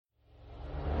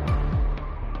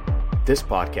This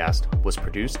podcast was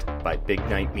produced by Big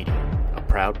Night Media, a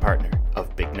proud partner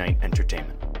of Big Night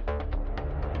Entertainment.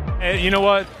 Hey, you know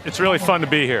what? It's really fun to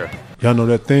be here. Y'all know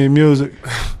that theme music?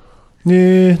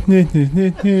 Yeah, yeah,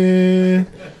 yeah, yeah,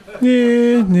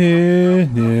 yeah, yeah,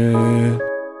 yeah.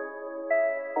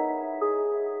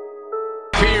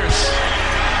 Pierce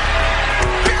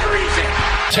buries it.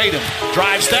 Tatum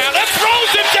drives down and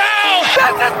throws it down.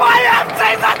 This is my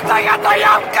in-season ticket to you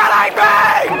kidding me?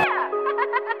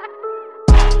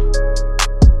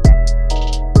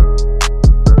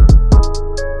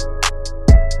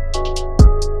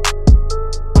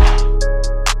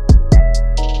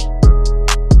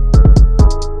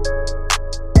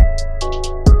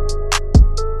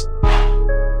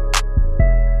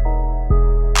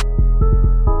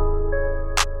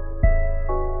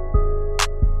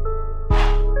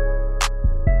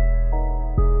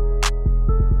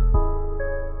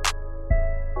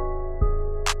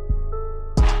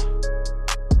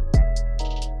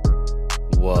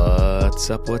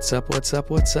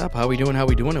 What's up? How we doing?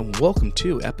 And welcome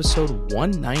to episode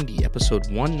 190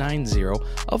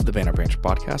 of the Banner Branch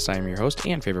Podcast. I am your host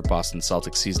and favorite Boston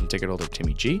Celtics season ticket holder,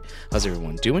 Timmy G. How's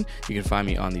everyone doing? You can find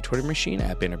me on the Twitter machine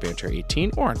at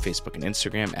BannerBanter18 or on Facebook and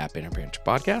Instagram at Banner Branch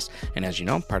Podcast. And as you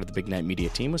know, I'm part of the Big Night Media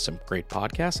team with some great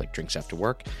podcasts like Drinks After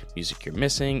Work, Music You're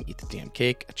Missing, Eat the Damn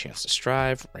Cake, A Chance to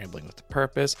Strive, Rambling with the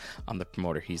Purpose. I'm the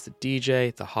promoter, he's the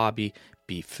DJ, The Hobby,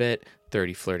 Be Fit,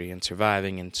 30, Flirty, and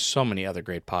Surviving, and so many other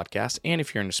great podcasts. And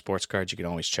if you're into sports cards, you can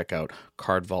always check out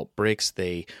Card Vault Breaks.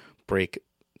 They break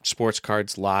sports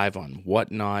cards live on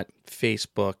Whatnot,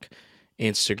 Facebook,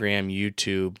 Instagram,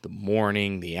 YouTube, the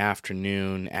morning, the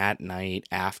afternoon, at night,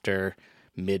 after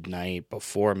midnight,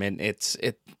 before midnight.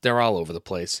 They're all over the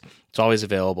place. It's always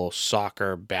available.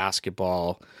 Soccer,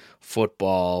 basketball,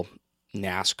 football,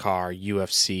 NASCAR,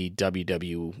 UFC,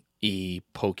 WWE,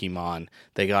 Pokemon,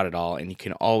 they got it all, and you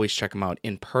can always check them out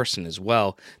in person as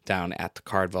well down at the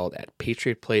Card Vault at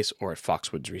Patriot Place or at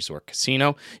Foxwoods Resort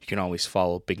Casino. You can always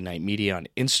follow Big Night Media on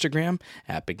Instagram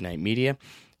at Big Night Media.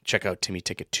 Check out Timmy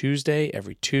Ticket Tuesday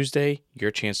every Tuesday,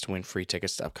 your chance to win free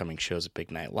tickets to upcoming shows at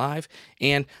Big Night Live.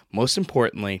 And most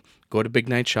importantly, go to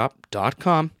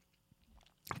bignightshop.com,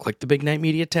 click the Big Night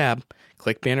Media tab,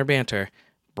 click Banner Banter,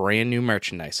 brand new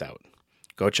merchandise out.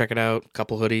 Go check it out. A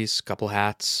couple hoodies, couple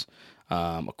hats,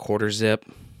 a quarter zip,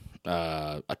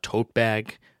 a tote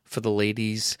bag for the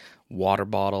ladies, water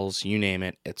bottles, you name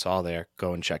it. It's all there.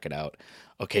 Go and check it out.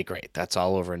 Okay, great. That's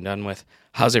all over and done with.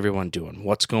 How's everyone doing?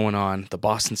 What's going on? The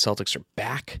Boston Celtics are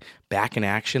back in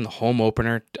action. The home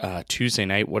opener Tuesday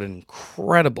night. What an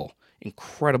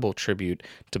incredible tribute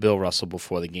to Bill Russell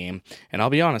before the game. And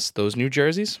I'll be honest, those new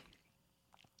jerseys,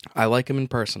 I like them in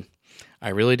person. I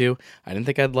really do. I didn't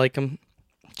think I'd like them.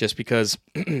 Just because,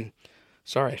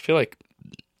 sorry, I feel like,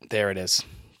 there it is.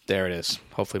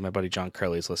 Hopefully my buddy John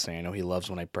Curley is listening. I know he loves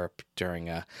when I burp during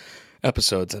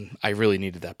episodes, and I really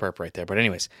needed that burp right there. But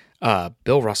anyways,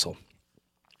 Bill Russell,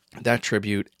 that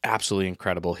tribute, absolutely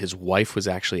incredible. His wife was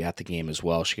actually at the game as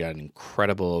well. She got an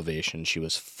incredible ovation. She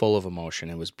was full of emotion.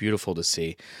 It was beautiful to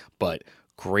see, but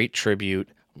great tribute.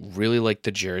 Really liked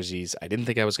the jerseys. I didn't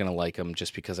think I was going to like them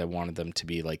just because I wanted them to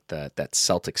be like that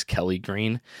Celtics Kelly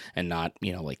green and not,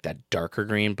 like that darker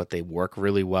green, but they work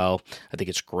really well. I think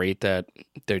it's great that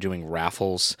they're doing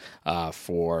raffles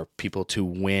for people to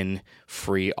win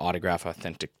free autograph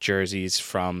authentic jerseys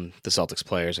from the Celtics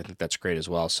players. I think that's great as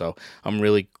well. So I'm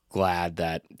really glad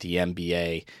that the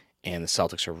NBA and the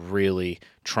Celtics are really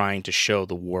trying to show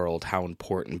the world how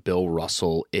important Bill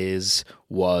Russell is,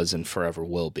 was, and forever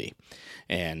will be.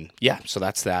 And yeah, so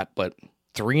that's that. But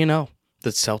 3-0. The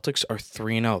Celtics are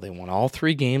 3-0. They won all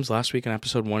three games last week in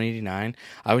episode 189.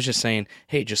 I was just saying,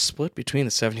 hey, just split between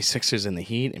the 76ers and the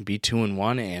Heat and be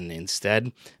 2-1, and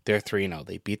instead they're 3-0.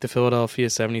 They beat the Philadelphia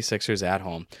 76ers at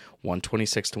home,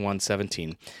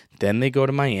 126-117. Then they go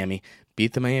to Miami,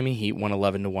 beat the Miami Heat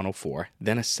 111-104.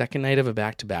 Then a second night of a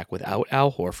back-to-back without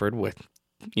Al Horford,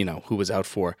 who was out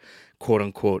for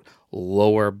quote-unquote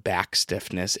lower back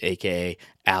stiffness, a.k.a.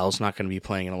 Al's not going to be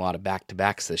playing in a lot of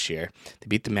back-to-backs this year. They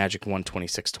beat the Magic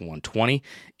 126-120,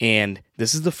 and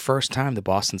this is the first time the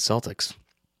Boston Celtics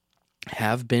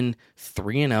have been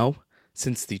 3-0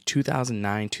 since the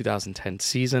 2009-2010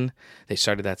 season. They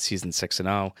started that season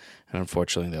 6-0, and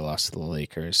unfortunately they lost to the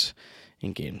Lakers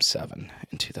in Game 7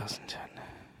 in 2010.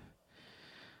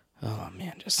 Oh,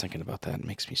 man, just thinking about that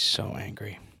makes me so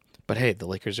angry. But hey, the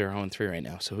Lakers are 0-3 right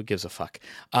now, so who gives a fuck?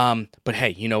 But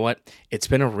hey, you know what? It's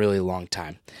been a really long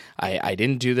time. I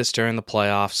didn't do this during the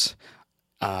playoffs,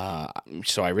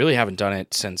 so I really haven't done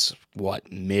it since,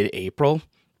 mid-April?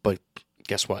 But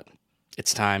guess what?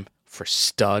 It's time for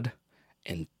stud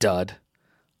and dud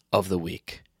of the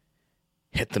week.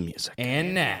 Hit the music.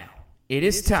 And now, it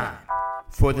is time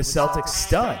for the Celtics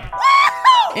stud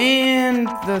and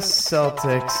the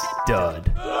Celtics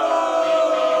dud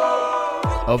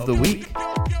of the week.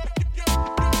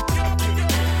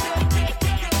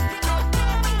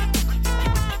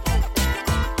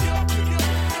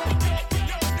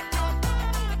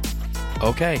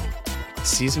 Okay,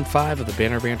 Season 5 of the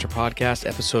Banner Banter Podcast,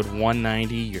 episode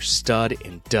 190, your stud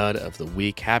and dud of the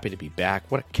week. Happy to be back.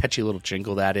 What a catchy little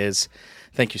jingle that is.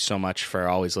 Thank you so much for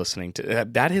always listening to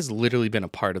that. Has literally been a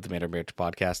part of the Banner Banter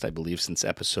Podcast, I believe, since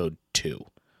episode 2.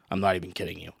 I'm not even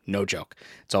kidding you. No joke.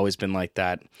 It's always been like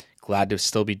that. Glad to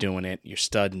still be doing it. Your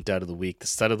stud and dud of the week. The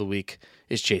stud of the week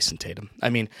is Jason Tatum.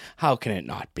 I mean, how can it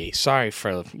not be? Sorry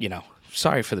for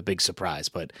the big surprise,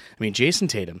 but I mean, Jason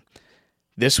Tatum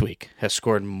this week has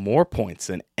scored more points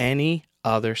than any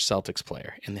other Celtics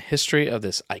player in the history of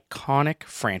this iconic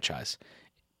franchise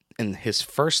in his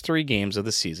first 3 games of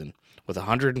the season with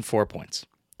 104 points,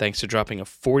 thanks to dropping a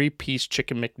 40-piece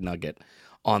Chicken McNugget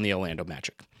on the Orlando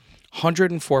Magic.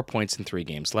 104 points in 3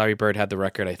 games. Larry Bird had the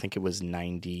record. I think it was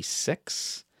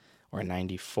 96 or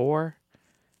 94, or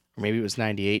maybe it was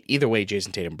 98. Either way,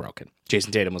 Jason Tatum broke it.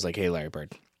 Jason Tatum was like, hey, Larry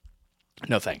Bird,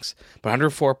 no thanks. But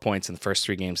 104 points in the first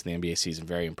 3 games in the NBA season,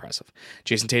 very impressive.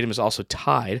 Jason Tatum is also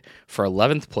tied for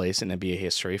 11th place in NBA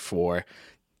history for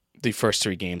the first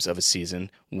 3 games of a season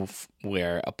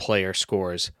where a player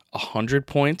scores 100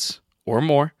 points or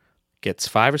more, gets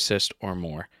 5 assists or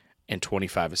more, and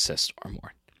 25 assists or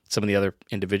more. Some of the other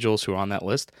individuals who are on that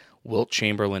list: Wilt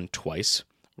Chamberlain twice,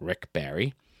 Rick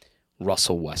Barry,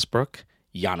 Russell Westbrook,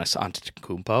 Giannis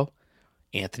Antetokounmpo,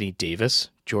 Anthony Davis,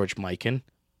 George Mikan,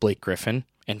 Blake Griffin,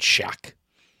 and Shaq.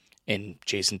 And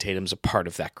Jason Tatum's a part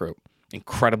of that group.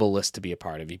 Incredible list to be a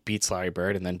part of. He beats Larry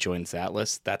Bird and then joins that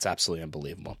list. That's absolutely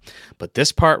unbelievable. But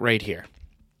this part right here,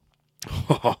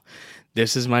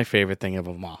 this is my favorite thing of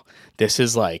them all. This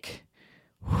is like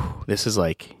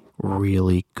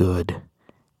really good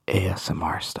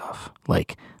ASMR stuff.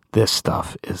 Like, this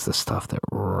stuff is the stuff that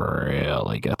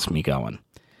really gets me going.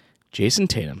 Jason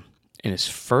Tatum, in his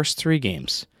first 3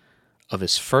 games of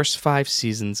his first 5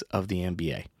 seasons of the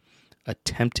NBA,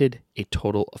 attempted a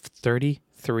total of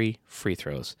 33 free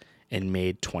throws and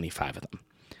made 25 of them.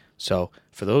 So,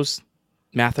 for those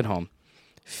math at home,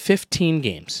 15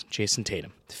 games, Jason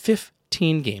Tatum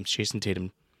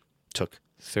took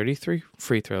 33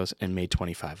 free throws and made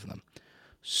 25 of them.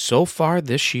 So far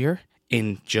this year,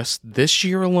 in just this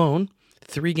year alone,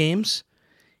 3 games,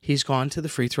 he's gone to the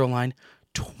free throw line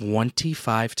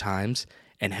 25 times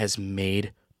and has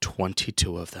made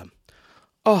 22 of them.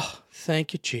 Oh,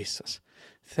 thank you, Jesus.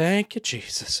 Thank you,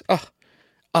 Jesus. Oh,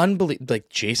 unbelievable. Like,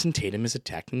 Jason Tatum is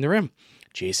attacking the rim.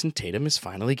 Jason Tatum is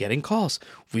finally getting calls.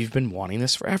 We've been wanting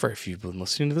this forever. If you've been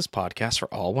listening to this podcast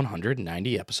for all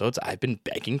 190 episodes, I've been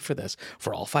begging for this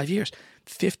for all 5 years.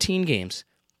 15 games,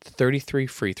 33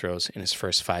 free throws in his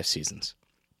first 5 seasons.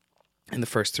 In the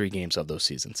first 3 games of those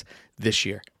seasons. This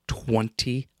year,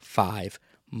 25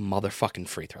 motherfucking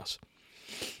free throws.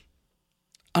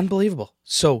 Unbelievable.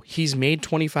 So he's made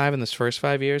 25 in this first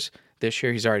 5 years. This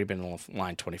year, he's already been in the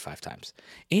line 25 times.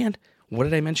 And what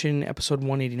did I mention in episode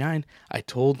 189? I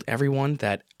told everyone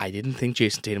that I didn't think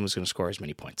Jason Tatum was going to score as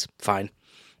many points. Fine.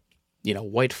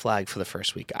 White flag for the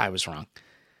first week. I was wrong.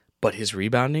 But his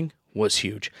rebounding was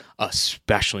huge,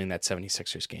 especially in that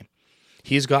 76ers game.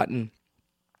 He's gotten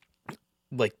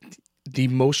like the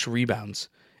most rebounds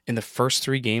in the first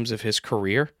 3 games of his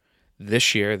career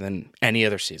this year than any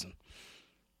other season.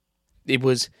 It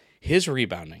was his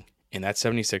rebounding in that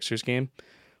 76ers game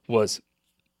was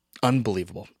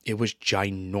unbelievable. It was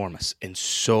ginormous and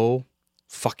so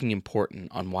fucking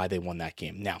important on why they won that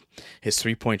game. Now, his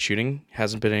 3-point shooting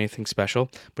hasn't been anything special,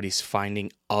 but he's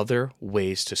finding other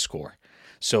ways to score.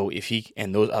 So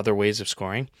and those other ways of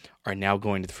scoring are now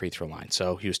going to the free throw line.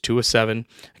 So he was 2 of 7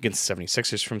 against the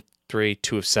 76ers from 3,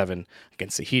 2 of 7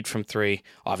 against the Heat from 3.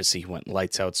 Obviously, he went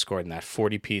lights out, scored in that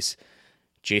 40-piece.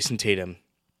 Jason Tatum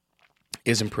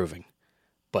is improving.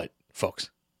 But,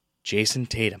 folks, Jason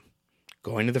Tatum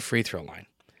going to the free throw line,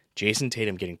 Jason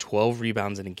Tatum getting 12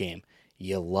 rebounds in a game,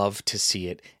 you love to see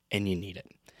it and you need it.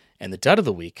 And the dud of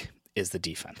the week is the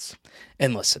defense.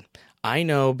 And listen, I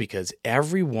know because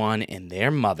everyone and their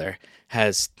mother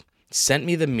has sent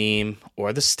me the meme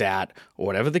or the stat or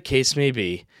whatever the case may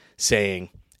be saying,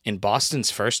 in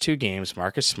Boston's first 2 games,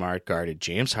 Marcus Smart guarded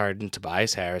James Harden,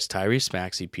 Tobias Harris, Tyrese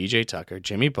Maxey, PJ Tucker,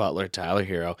 Jimmy Butler, Tyler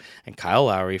Hero, and Kyle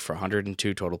Lowry for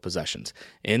 102 total possessions.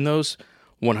 In those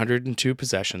 102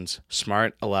 possessions,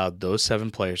 Smart allowed those 7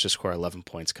 players to score 11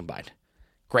 points combined.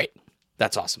 Great.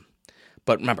 That's awesome.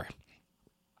 But remember,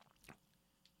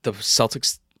 the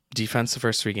Celtics defense the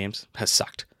first 3 games has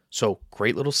sucked. So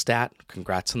great little stat.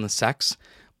 Congrats on the Sex.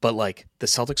 But like the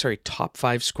Celtics are a top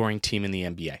 5 scoring team in the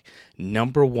NBA.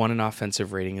 Number 1 in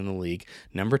offensive rating in the league.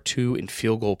 Number 2 in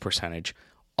field goal percentage.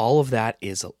 All of that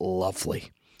is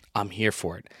lovely. I'm here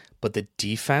for it. But the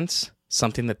defense,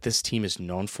 something that this team is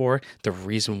known for, the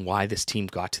reason why this team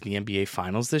got to the NBA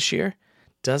Finals this year,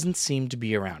 doesn't seem to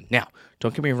be around. Now,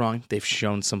 don't get me wrong, they've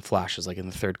shown some flashes, like in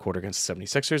the third quarter against the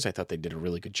 76ers. I thought they did a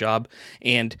really good job.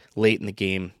 And late in the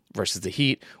game versus the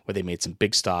Heat, where they made some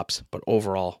big stops, but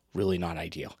overall, really not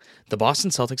ideal. The Boston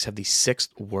Celtics have the 6th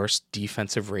worst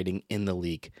defensive rating in the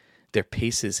league. Their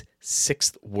pace is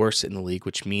 6th worst in the league,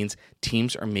 which means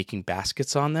teams are making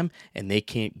baskets on them, and they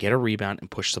can't get a rebound and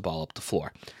push the ball up the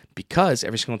floor. Because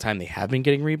every single time they have been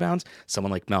getting rebounds,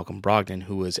 someone like Malcolm Brogdon,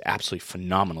 who was absolutely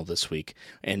phenomenal this week.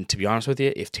 And to be honest with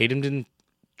you, if Tatum didn't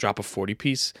drop a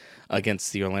 40-piece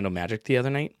against the Orlando Magic the other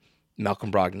night,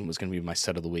 Malcolm Brogdon was going to be my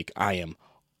set of the week. I am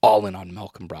all in on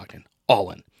Malcolm Brogdon.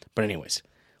 All in. But anyways,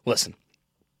 listen.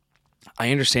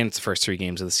 I understand it's the first 3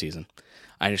 games of the season.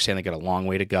 I understand they got a long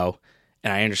way to go.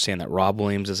 And I understand that Rob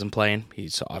Williams isn't playing.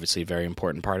 He's obviously a very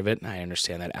important part of it. And I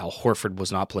understand that Al Horford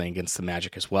was not playing against the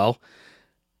Magic as well.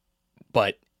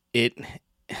 But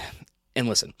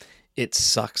listen, it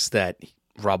sucks that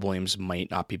Rob Williams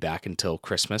might not be back until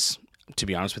Christmas. To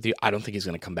be honest with you, I don't think he's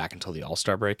going to come back until the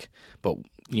All-Star break. But,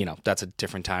 that's a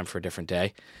different time for a different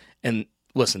day. And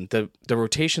listen, the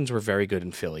rotations were very good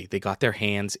in Philly. They got their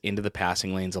hands into the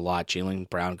passing lanes a lot. Jaylen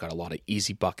Brown got a lot of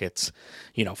easy buckets,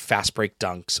 fast break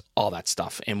dunks, all that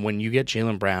stuff. And when you get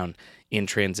Jaylen Brown in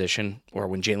transition, or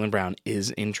when Jaylen Brown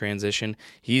is in transition,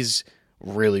 he's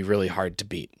really, really hard to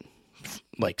beat.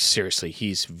 Like, seriously,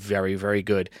 he's very, very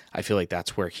good. I feel like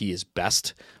that's where he is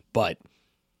best. But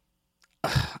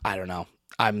I don't know.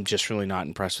 I'm just really not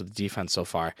impressed with the defense so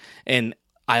far. And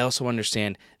I also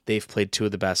understand they've played two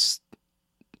of the best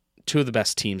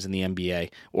teams in the NBA,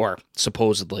 or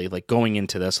supposedly, like going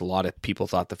into this, a lot of people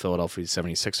thought the Philadelphia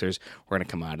 76ers were going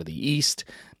to come out of the East.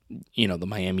 The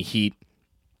Miami Heat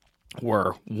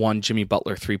were one Jimmy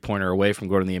Butler 3-pointer away from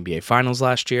going to the NBA Finals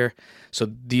last year.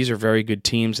 So these are very good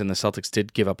teams, and the Celtics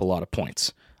did give up a lot of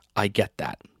points. I get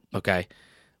that, okay?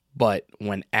 But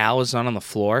when Al is not on the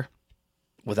floor,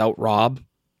 without Rob,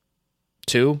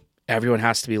 too, everyone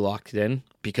has to be locked in,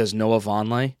 because Noah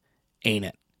Vonleh ain't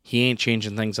it. He ain't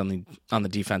changing things on the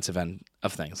defensive end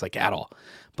of things, like, at all.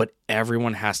 But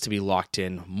everyone has to be locked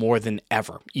in more than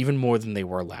ever, even more than they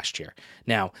were last year.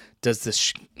 Now, does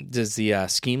the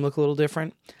scheme look a little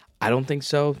different? I don't think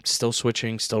so. Still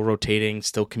switching, still rotating,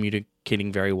 still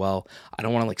communicating very well. I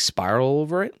don't want to spiral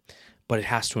over it, but it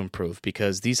has to improve,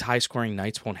 because these high-scoring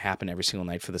nights won't happen every single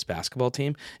night for this basketball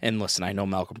team. And listen, I know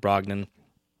Malcolm Brogdon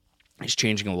is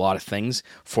changing a lot of things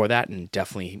for that, and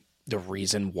definitely the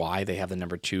reason why they have the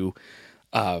number 2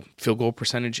 field goal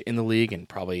percentage in the league, and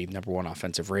probably number 1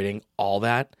 offensive rating, all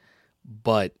that.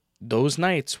 But those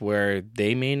nights where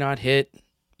they may not hit,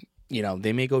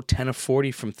 they may go 10 of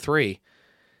 40 from 3,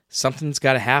 something's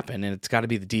got to happen, and it's got to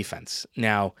be the defense.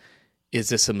 Now, is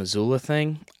this a Mazzulla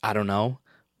thing? I don't know.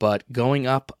 But going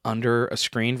up under a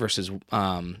screen versus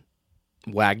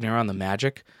Wagner on the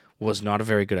Magic was not a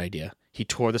very good idea. He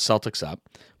tore the Celtics up,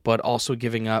 but also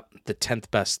giving up the 10th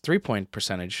best 3-point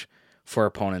percentage for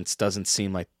opponents doesn't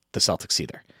seem like the Celtics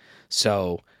either.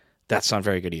 So that's not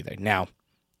very good either. Now,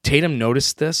 Tatum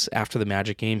noticed this after the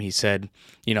Magic game. He said,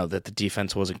 that the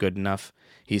defense wasn't good enough.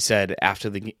 He said after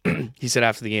the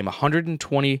game,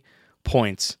 120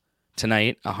 points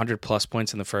tonight, 100+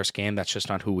 points in the first game. That's just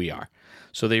not who we are.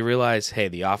 So they realize, hey,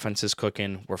 the offense is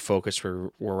cooking. We're focused.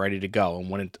 We're ready to go. And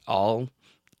when it all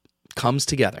comes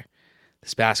together,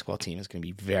 this basketball team is going to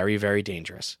be very, very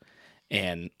dangerous.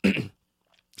 And I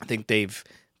think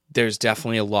there's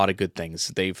definitely a lot of good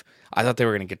things. I thought they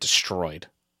were going to get destroyed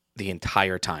the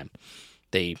entire time.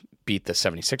 They beat the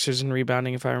 76ers in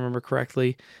rebounding, if I remember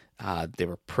correctly. They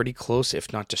were pretty close,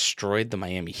 if not destroyed, the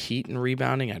Miami Heat in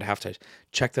rebounding. I'd have to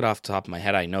check that off the top of my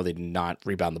head. I know they did not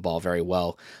rebound the ball very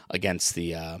well against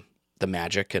the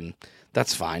Magic, and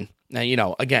that's fine.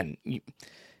 Now, again,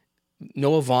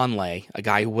 Noah Vonleh, a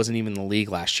guy who wasn't even in the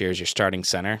league last year as your starting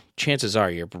center, chances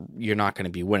are you're not going to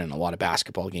be winning a lot of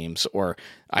basketball games, or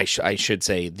I should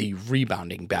say the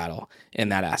rebounding battle in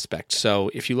that aspect. So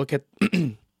if you look at,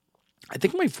 I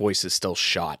think my voice is still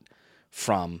shot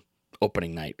from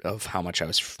opening night of how much I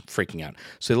was freaking out.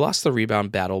 So they lost the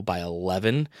rebound battle by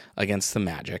 11 against the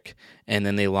Magic, and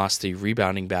then they lost the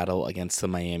rebounding battle against the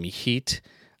Miami Heat.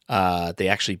 They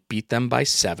actually beat them by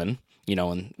 7.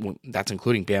 And that's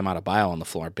including Bam Adebayo on the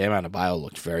floor. Bam Adebayo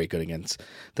looked very good against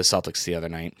the Celtics the other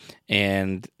night.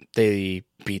 And they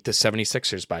beat the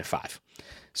 76ers by 5.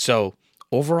 So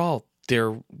overall,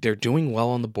 they're doing well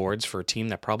on the boards for a team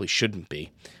that probably shouldn't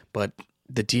be, but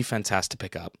the defense has to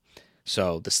pick up.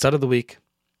 So the stud of the week,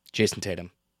 Jason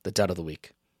Tatum. The dud of the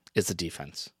week is the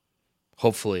defense.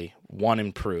 Hopefully one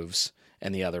improves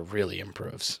and the other really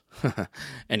improves.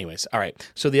 Anyways, all right.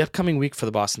 So the upcoming week for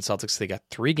the Boston Celtics, they got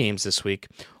 3 games this week,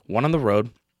 one on the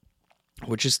road,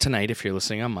 which is tonight if you're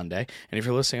listening on Monday. And if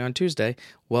you're listening on Tuesday,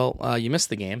 well, you missed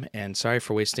the game, and sorry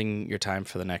for wasting your time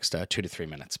for the next 2 to 3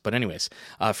 minutes. But anyways,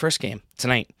 first game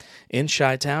tonight in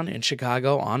Chi-Town in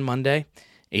Chicago on Monday,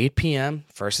 8 p.m.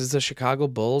 versus the Chicago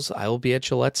Bulls. I will be at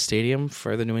Gillette Stadium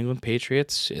for the New England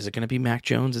Patriots. Is it going to be Mac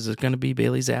Jones? Is it going to be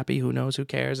Bailey Zappi? Who knows? Who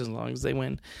cares as long as they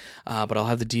win? But I'll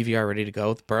have the DVR ready to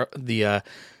go.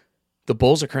 The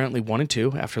Bulls are currently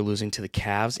 1-2 after losing to the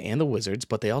Cavs and the Wizards,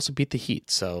 but they also beat the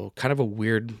Heat, so kind of a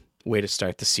weird way to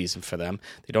start the season for them.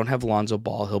 They don't have Lonzo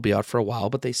Ball. He'll be out for a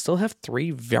while, but they still have 3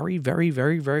 very, very,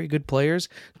 very, very good players.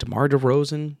 DeMar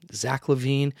DeRozan, Zach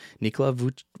LaVine, Nikola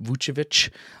Vucevic.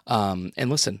 And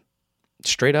listen,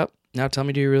 straight up, now tell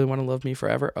me, do you really want to love me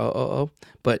forever?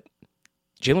 But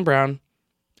Jaylen Brown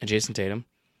and Jason Tatum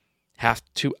have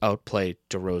to outplay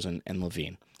DeRozan and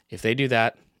LaVine. If they do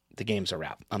that, the game's a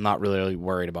wrap. I'm not really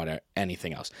worried about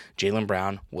anything else. Jaylen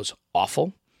Brown was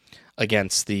awful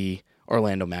against the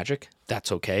Orlando Magic.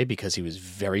 That's okay because he was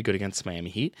very good against the Miami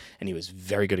Heat and he was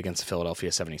very good against the Philadelphia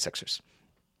 76ers.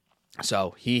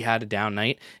 So he had a down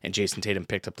night and Jason Tatum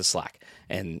picked up the slack.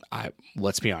 And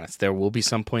let's be honest, there will be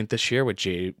some point this year where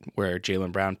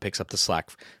Jaylen Brown picks up the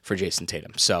slack for Jason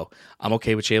Tatum. So I'm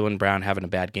okay with Jaylen Brown having a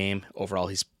bad game. Overall,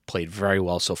 he's played very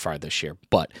well so far this year.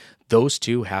 But those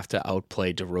two have to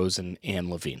outplay DeRozan and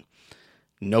LaVine.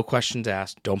 No questions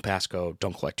asked. Don't pass go.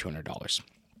 Don't collect $200.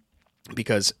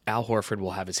 Because Al Horford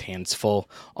will have his hands full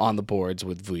on the boards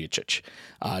with Vucevic.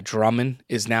 Drummond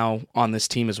is now on this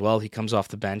team as well. He comes off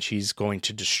the bench. He's going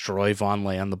to destroy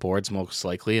Vonleh on the boards most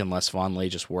likely, unless Vonleh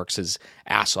just works his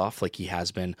ass off like he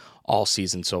has been all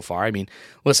season so far. I mean,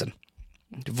 listen,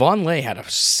 Vonleh had a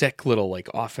sick little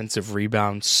offensive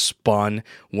rebound, spun,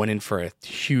 went in for a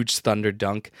huge thunder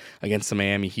dunk against the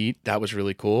Miami Heat. That was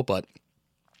really cool. But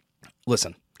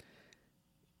listen,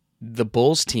 the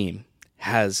Bulls team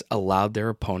has allowed their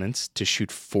opponents to shoot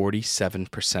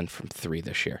 47% from 3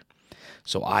 this year.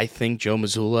 So I think Joe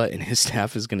Mazzulla and his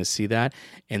staff is going to see that,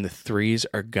 and the threes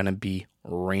are going to be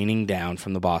raining down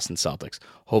from the Boston Celtics.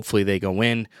 Hopefully they go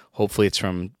in. Hopefully it's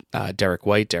from Derek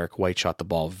White. Derek White shot the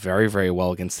ball very, very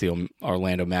well against the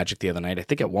Orlando Magic the other night. I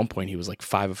think at one point he was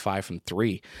 5 of 5 from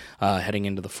 3 heading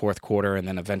into the fourth quarter, and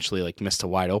then eventually missed a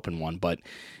wide open one. But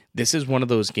this is one of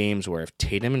those games where if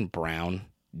Tatum and Brown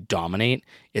dominate,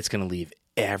 it's going to leave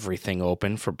everything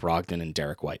open for Brogdon and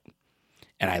Derek White.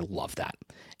 And I love that.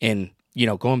 And,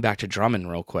 going back to Drummond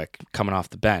real quick, coming off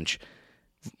the bench,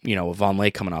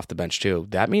 Vonleh coming off the bench too,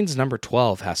 that means number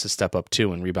 12 has to step up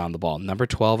too and rebound the ball. Number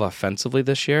 12 offensively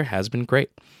this year has been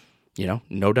great.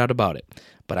 No doubt about it.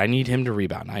 But I need him to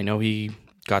rebound. I know he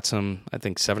got 7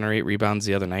 or 8 rebounds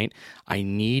the other night. I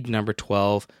need number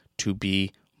 12 to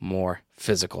be more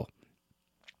physical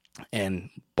and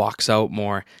box out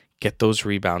more, get those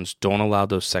rebounds, don't allow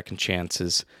those second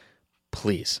chances,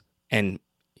 please. And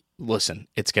listen,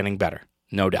 it's getting better,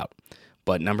 no doubt.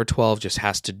 But number 12 just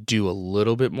has to do a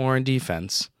little bit more in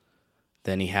defense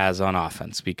than he has on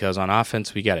offense, because on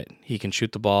offense, we get it. He can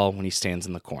shoot the ball when he stands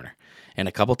in the corner. And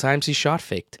a couple times he shot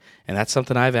faked, and that's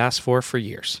something I've asked for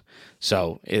years.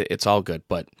 So it's all good.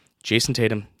 But Jason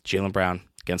Tatum, Jaylen Brown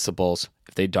against the Bulls,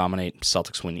 if they dominate,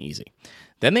 Celtics win easy.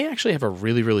 Then they actually have a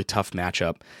really, really tough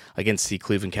matchup against the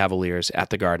Cleveland Cavaliers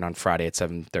at the Garden on Friday at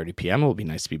 7:30 p.m. It will be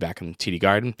nice to be back in TD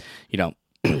Garden.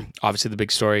 Obviously the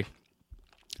big story,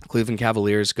 Cleveland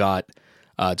Cavaliers got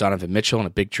Donovan Mitchell in a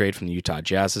big trade from the Utah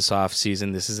Jazz this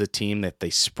offseason. This is a team that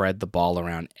they spread the ball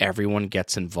around. Everyone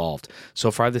gets involved. So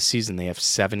far this season, they have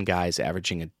 7 guys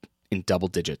averaging in double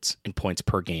digits in points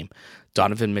per game.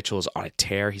 Donovan Mitchell is on a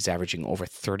tear. He's averaging over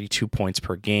 32 points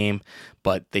per game,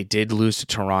 but they did lose to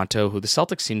Toronto, who the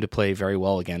Celtics seem to play very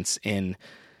well against in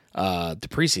the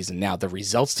preseason. Now, the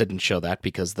results didn't show that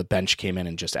because the bench came in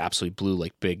and just absolutely blew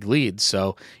big leads.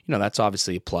 So, that's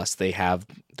obviously a plus. They have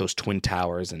those twin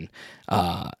towers and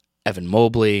Evan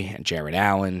Mobley and Jared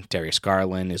Allen. Darius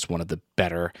Garland is one of the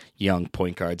better young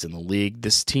point guards in the league.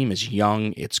 This team is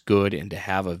young, it's good, and to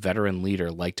have a veteran leader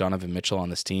like Donovan Mitchell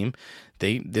on this team,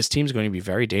 this team's going to be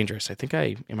very dangerous. I think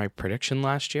in my prediction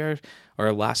last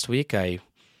week, I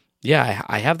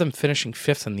have them finishing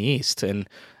 5th in the East, and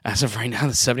as of right now,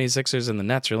 the 76ers and the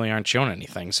Nets really aren't showing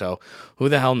anything, so who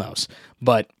the hell knows?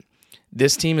 But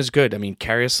this team is good. I mean,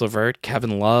 Caris LeVert,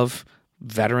 Kevin Love,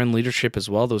 veteran leadership as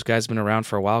well. Those guys have been around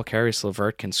for a while. Caris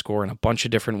LeVert can score in a bunch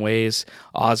of different ways.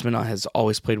 Osman has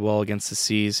always played well against the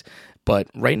Seas. But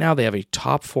right now they have a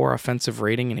top 4 offensive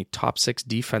rating and a top 6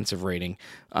 defensive rating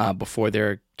before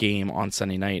their game on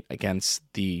Sunday night against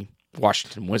the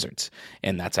Washington Wizards.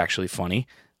 And that's actually funny.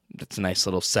 That's a nice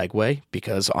little segue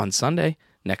because on Sunday,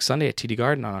 next Sunday at TD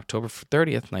Garden on October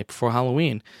 30th, night before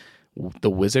Halloween, the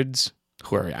Wizards,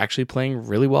 who are actually playing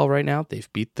really well right now,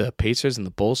 they've beat the Pacers and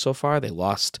the Bulls so far. They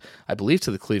lost, I believe,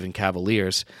 to the Cleveland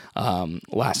Cavaliers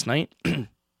last night.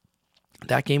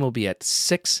 That game will be at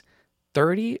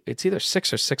 6:30. It's either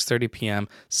 6 or 6:30 p.m.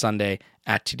 Sunday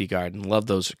at TD Garden. Love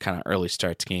those kind of early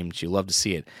starts games. You love to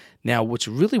see it. Now, what's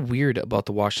really weird about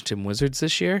the Washington Wizards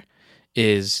this year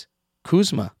is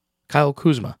Kyle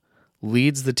Kuzma,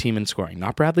 leads the team in scoring.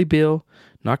 Not Bradley Beal,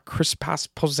 not Kristaps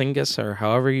Porzingis, or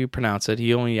however you pronounce it.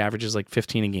 He only averages like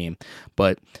 15 a game.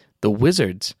 But the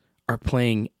Wizards are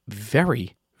playing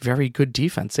very, very good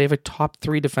defense. They have a top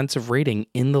 3 defensive rating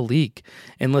in the league.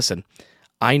 And listen,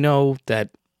 I know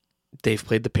that they've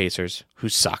played the Pacers, who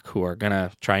suck, who are going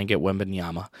to try and get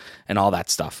Wembanyama and all that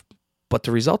stuff. But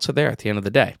the results are there at the end of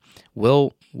the day.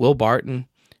 Will Barton,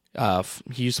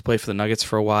 he used to play for the Nuggets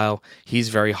for a while. He's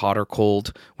very hot or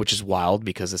cold, which is wild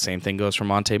because the same thing goes for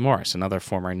Monte Morris, another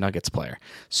former Nuggets player.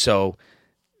 So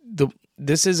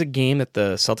this is a game that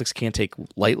the Celtics can't take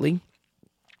lightly.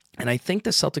 And I think the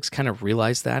Celtics kind of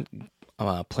realized that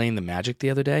playing the Magic the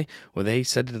other day, where they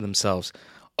said to themselves,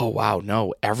 oh, wow,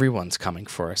 no, everyone's coming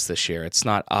for us this year. It's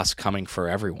not us coming for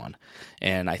everyone.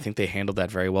 And I think they handled that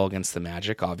very well against the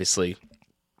Magic. Obviously,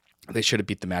 they should have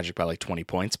beat the Magic by like 20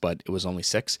 points, but it was only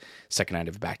 6. Second night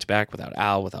of a back-to-back without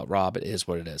Al, without Rob. It is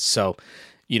what it is. So,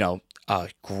 a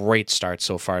great start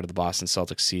so far to the Boston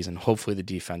Celtics season. Hopefully the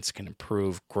defense can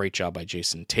improve. Great job by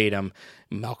Jason Tatum.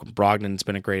 Malcolm Brogdon's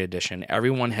been a great addition.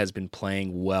 Everyone has been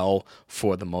playing well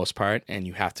for the most part, and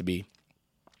you have to be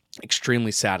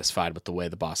extremely satisfied with the way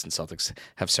the Boston Celtics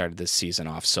have started this season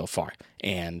off so far.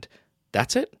 And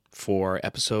that's it for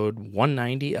episode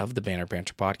 190 of the Banner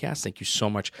Banter podcast. Thank you so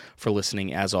much for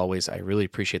listening. As always, I really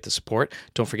appreciate the support.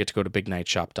 Don't forget to go to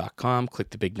bignightshop.com,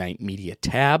 click the Big Night Media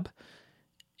tab,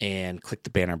 and click the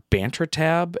Banner Banter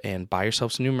tab and buy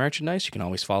yourself some new merchandise. You can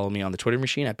always follow me on the Twitter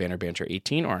machine at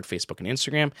BannerBanter18 or on Facebook and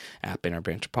Instagram at Banner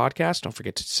Banter Podcast. Don't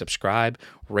forget to subscribe,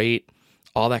 rate,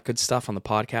 all that good stuff on the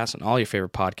podcast and all your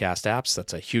favorite podcast apps.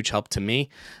 That's a huge help to me.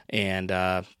 And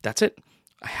that's it.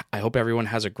 I hope everyone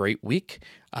has a great week.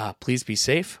 Please be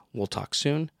safe. We'll talk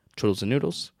soon. Toodles and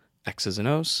noodles, X's and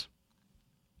O's.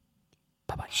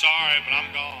 Bye-bye. Sorry, but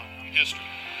I'm gone. I'm history.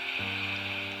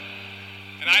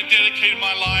 And I dedicated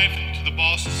my life to the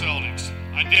Boston Celtics.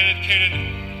 I dedicated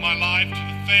my life to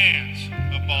the fans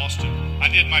of Boston. I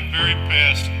did my very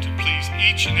best to please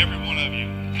each and every one of you.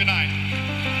 Good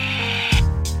night.